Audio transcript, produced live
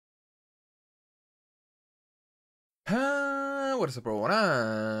What is up, everyone?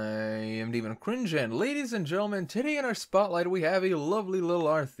 I am Demon Cringe, and ladies and gentlemen, today in our spotlight we have a lovely little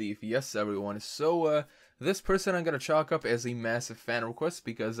art thief. Yes, everyone. So, this person I'm gonna chalk up as a massive fan request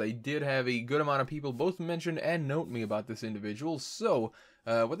because I did have a good amount of people both mention and note me about this individual. So,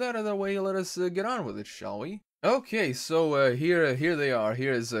 with that out of the way, let us get on with it, shall we? Okay, so here they are.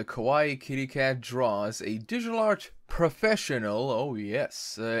 Here is KawaiiKittyKatDraws, a digital art professional. Oh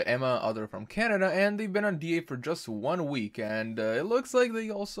yes, Emma, other from Canada, and they've been on DA for just 1 week, and it looks like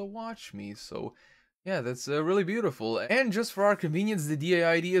they also watch me. So yeah, that's really beautiful. And just for our convenience, the DA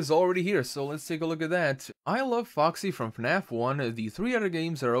ID is already here, so let's take a look at that. I love Foxy from FNAF 1. The 3 other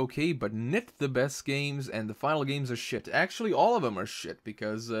games are okay, but Knit the best games, and the final games are shit. Actually, all of them are shit,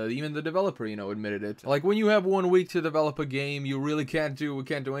 because even the developer, admitted it. Like, when you have 1 week to develop a game, you really can't do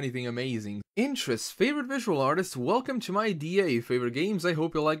anything amazing. Interests: favorite visual artist, welcome to my DA. Favorite games, I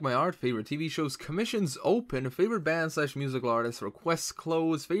hope you like my art. Favorite TV shows, commissions open. Favorite band / musical artist, requests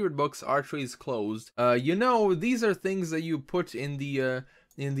closed. Favorite books, art trades closed. These are things that you put in the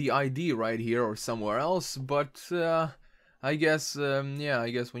ID right here or somewhere else, but I guess when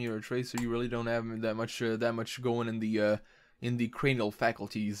you're a tracer, you really don't have that much going in the cranial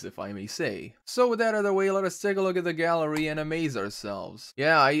faculties, if I may say. So with that out of the way, let us take a look at the gallery and amaze ourselves.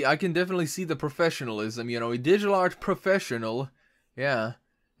 Yeah, I can definitely see the professionalism, a digital art professional. Yeah.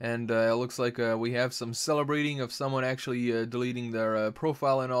 And it looks like we have some celebrating of someone actually deleting their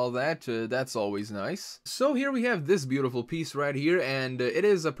profile and all that. That's always nice. So here we have this beautiful piece right here, and it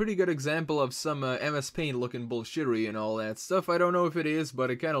is a pretty good example of some MS Paint looking bullshittery and all that stuff. I don't know if it is,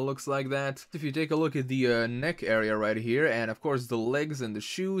 but it kind of looks like that. If you take a look at the neck area right here, and of course the legs and the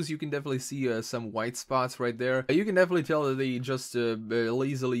shoes, you can definitely see some white spots right there. You can definitely tell that they just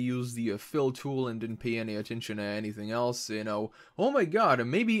lazily used the fill tool and didn't pay any attention to anything else. Oh my god,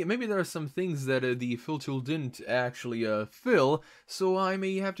 maybe there are some things that the fill tool didn't actually fill, so I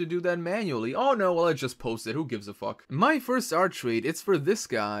may have to do that manually. Oh no, well, I just posted, who gives a fuck. My first art trade, it's for this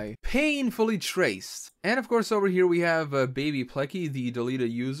guy, Painfully Traced. And of course over here we have Baby Plecky, the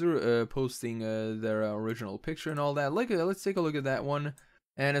deleted user, posting their original picture and all that. Let's take a look at that one.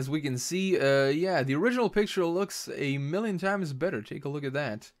 And as we can see, yeah, the original picture looks a million times better. Take a look at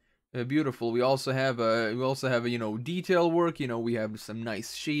that. Beautiful. We also have detail work. We have some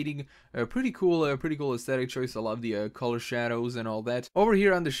nice shading. Pretty cool aesthetic choice. I love the color shadows and all that. Over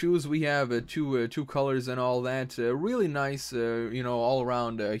here on the shoes we have two colors and all that. Really nice. All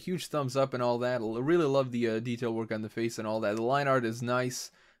around. Huge thumbs up and all that. Really love the detail work on the face and all that. The line art is nice,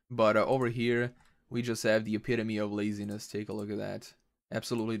 but over here we just have the epitome of laziness. Take a look at that.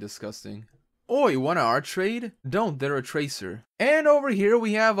 Absolutely disgusting. Oh, you want an art trade? Don't, they're a tracer. And over here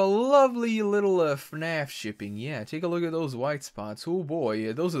we have a lovely little FNAF shipping. Yeah, take a look at those white spots. Oh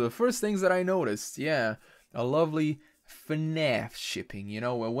boy, those are the first things that I noticed. Yeah, a lovely FNAF shipping.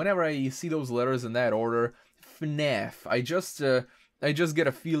 Whenever I see those letters in that order, FNAF, I just get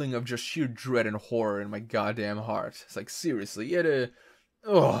a feeling of just sheer dread and horror in my goddamn heart. It's like, seriously,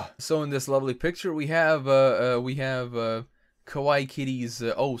 So in this lovely picture we have Kawaii Kitty's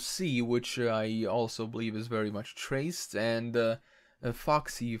OC, which I also believe is very much traced, and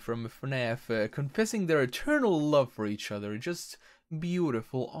Foxy from FNAF confessing their eternal love for each other. Just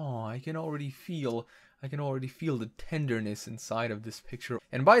beautiful. Oh, I can already feel the tenderness inside of this picture.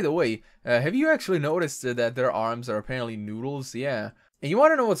 And by the way, have you actually noticed that their arms are apparently noodles? Yeah. And you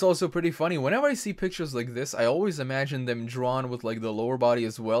want to know what's also pretty funny? Whenever I see pictures like this, I always imagine them drawn with like the lower body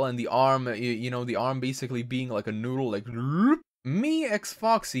as well, and the arm, the arm basically being like a noodle, like me x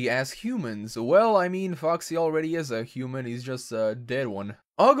Foxy as humans. Well, I mean, Foxy already is a human, he's just a dead one.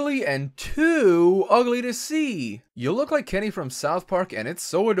 Ugly and too ugly to see. You look like Kenny from South Park, and it's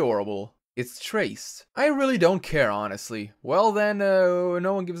so adorable. It's traced. I really don't care, honestly. Well then, no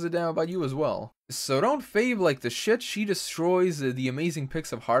one gives a damn about you as well. So don't fave like the shit. She destroys the amazing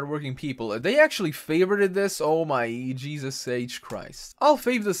pics of hardworking people. They actually favorited this? Oh my Jesus H Christ. I'll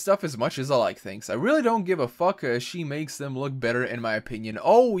fave this stuff as much as I like things. I really don't give a fuck. She makes them look better in my opinion.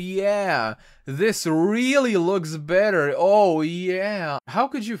 Oh yeah, this really looks better. Oh yeah. How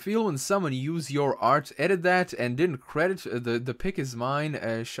could you feel when someone used your art, edit that, and didn't credit the pic is mine?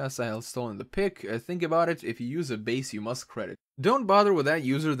 Shasahel stolen the pic. Think about it. If you use a base, you must credit. Don't bother with that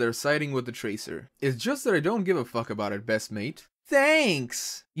user, they're siding with the tracer. It's just that I don't give a fuck about it, best mate.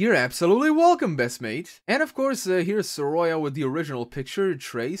 Thanks! You're absolutely welcome, best mate. And of course, here's Soroya with the original picture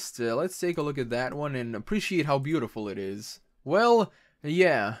traced. Let's take a look at that one and appreciate how beautiful it is. Well,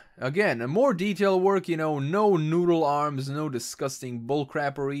 yeah, again, more detail work, no noodle arms, no disgusting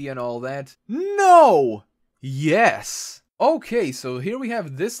bullcrappery and all that. No! Yes! Okay, so here we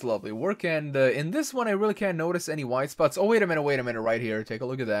have this lovely work, and in this one I really can't notice any white spots. Oh, wait a minute, right here. Take a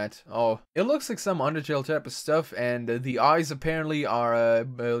look at that. Oh, it looks like some Undertale type of stuff, and the eyes apparently are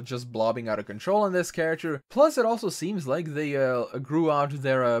just blobbing out of control on this character. Plus, it also seems like they grew out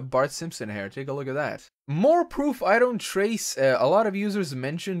their Bart Simpson hair. Take a look at that. More proof I don't trace. A lot of users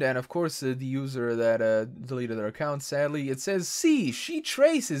mentioned, and of course the user that deleted their account, sadly, it says, "See, she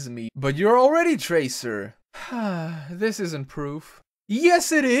traces me, but you're already Tracer." This isn't proof.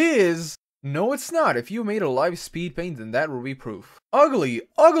 Yes, it is! No, it's not. If you made a live speed paint, then that will be proof. Ugly,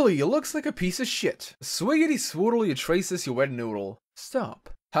 ugly, it looks like a piece of shit. Swiggity swoodle, you trace this, you wet noodle. Stop.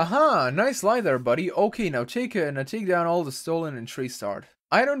 Haha, nice lie there, buddy. Okay, now take down all the stolen and traced art.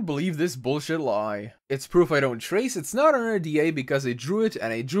 I don't believe this bullshit lie. It's proof I don't trace. It's not under DA because I drew it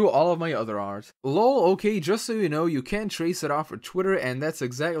and I drew all of my other art. Lol, okay, just so you know, you can't trace it off for Twitter, and that's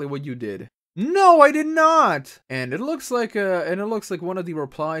exactly what you did. No, I did not! And it looks like one of the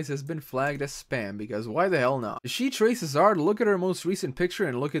replies has been flagged as spam, because why the hell not? She traces art, look at her most recent picture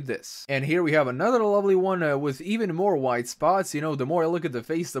and look at this. And here we have another lovely one with even more white spots. You know, the more I look at the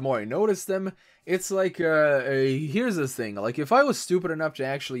face, the more I notice them. It's like, here's the thing, like if I was stupid enough to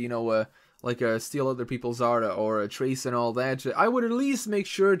actually, you know, steal other people's art or trace and all that, I would at least make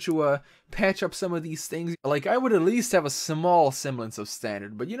sure to patch up some of these things. Like, I would at least have a small semblance of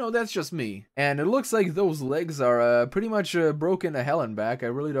standard, but you know, that's just me. And it looks like those legs are pretty much broken to hell and back. I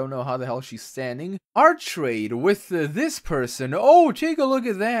really don't know how the hell she's standing. Art trade with this person. Oh, take a look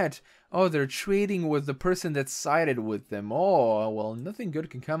at that. Oh, they're trading with the person that sided with them. Oh, well, nothing good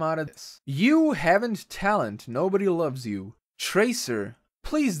can come out of this. You haven't talent. Nobody loves you. Tracer.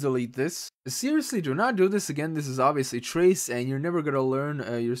 Please delete this. Seriously, do not do this again. This is obviously trace, and you're never gonna learn.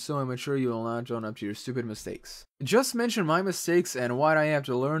 You're so immature, you will not own up to your stupid mistakes. Just mention my mistakes and what I have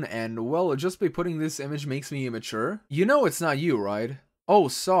to learn, and well, just by putting this image makes me immature. You know it's not you, right? Oh,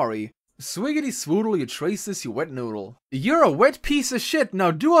 sorry. Swiggity swoodle, you trace this, you wet noodle. You're a wet piece of shit. Now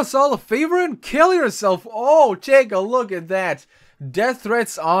do us all a favor and kill yourself. Oh, take a look at that. Death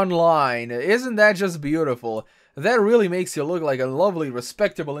threats online. Isn't that just beautiful? That really makes you look like a lovely,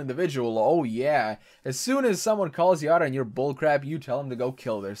 respectable individual. Oh yeah. As soon as someone calls you out on your bullcrap, you tell them to go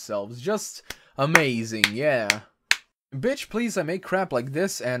kill themselves. Just amazing, yeah. Bitch, please, I make crap like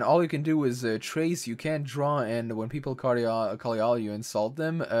this, and all you can do is trace, you can't draw, and when people call you out, you insult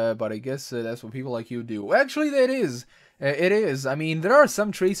them, but I guess that's what people like you do. Actually, that is. It is. I mean, there are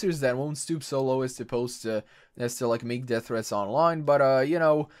some tracers that won't stoop so low as to post, as to, like, make death threats online, but, you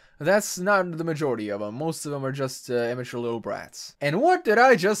know, that's not the majority of them. Most of them are just immature little brats. And what did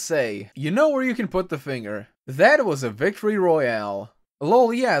I just say? You know where you can put the finger. That was a victory royale.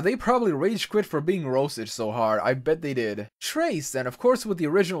 Lol, yeah, they probably rage quit for being roasted so hard. I bet they did. Traced, and of course with the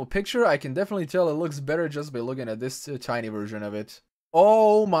original picture, I can definitely tell it looks better just by looking at this tiny version of it.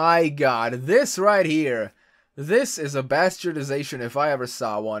 Oh my god, this right here. This is a bastardization if I ever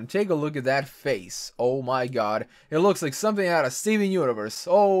saw one. Take a look at that face. Oh my god. It looks like something out of Steven Universe.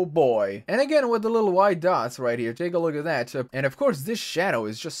 Oh boy. And again with the little white dots right here. Take a look at that. And of course this shadow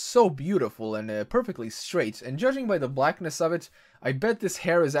is just so beautiful and perfectly straight. And judging by the blackness of it, I bet this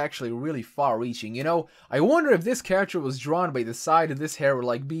hair is actually really far-reaching. You know, I wonder if this character was drawn by the side of this hair would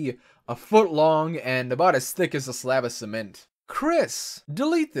like be a foot long and about as thick as a slab of cement. Chris,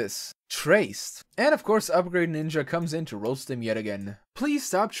 delete this. Traced. And of course Upgrade Ninja comes in to roast him yet again. Please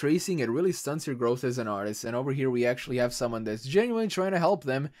stop tracing, it really stunts your growth as an artist. And over here we actually have someone that's genuinely trying to help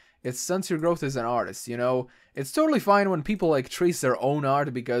them. It stunts your growth as an artist, you know. It's totally fine when people like trace their own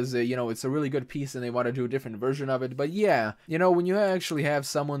art because, you know, it's a really good piece and they want to do a different version of it. But yeah, you know, when you actually have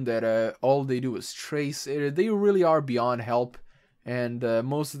someone that all they do is trace, they really are beyond help. And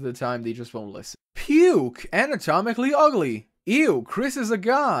most of the time they just won't listen. Puke! Anatomically ugly! Ew, Chris is a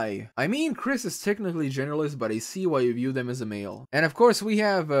guy. I mean, Chris is technically genderless, but I see why you view them as a male. And of course, we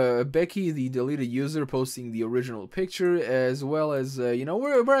have Becky, the deleted user, posting the original picture, as well as, you know,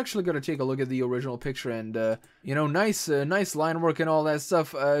 we're actually gonna take a look at the original picture and, you know, nice line work and all that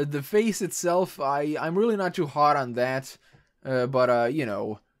stuff. The face itself, I'm really not too hot on that, but, you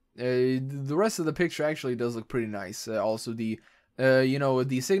know, the rest of the picture actually does look pretty nice. Also, you know,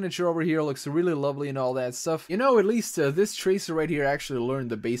 the signature over here looks really lovely and all that stuff. You know, at least this tracer right here actually learned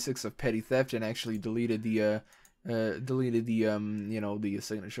the basics of petty theft and actually deleted the, you know, the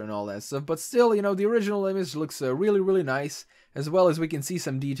signature and all that stuff. But still, you know, the original image looks really, really nice, as well as we can see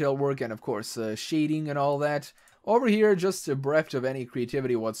some detail work and, of course, shading and all that. over here, just bereft of any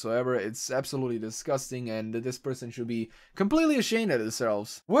creativity whatsoever. It's absolutely disgusting, and this person should be completely ashamed of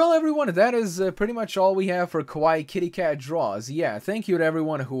themselves. Well, everyone, that is pretty much all we have for KawaiiKittyKatDraws. Yeah, thank you to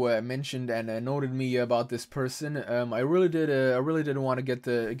everyone who mentioned and noted me about this person. I really did want to get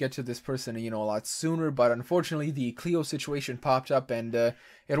to this person, you know, a lot sooner, but unfortunately the Cleo situation popped up, and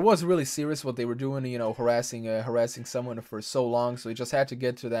it was really serious what they were doing, you know, harassing someone for so long, so we just had to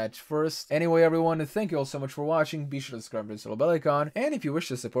get to that first. Anyway, everyone, thank you all so much for watching. Be sure to subscribe to this little bell icon, and if you wish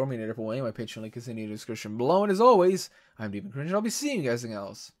to support me in a different way, my Patreon link is in the description below, and as always, I'm Deviantart Rant, and I'll be seeing you guys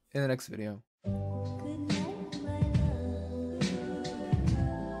else in the next video.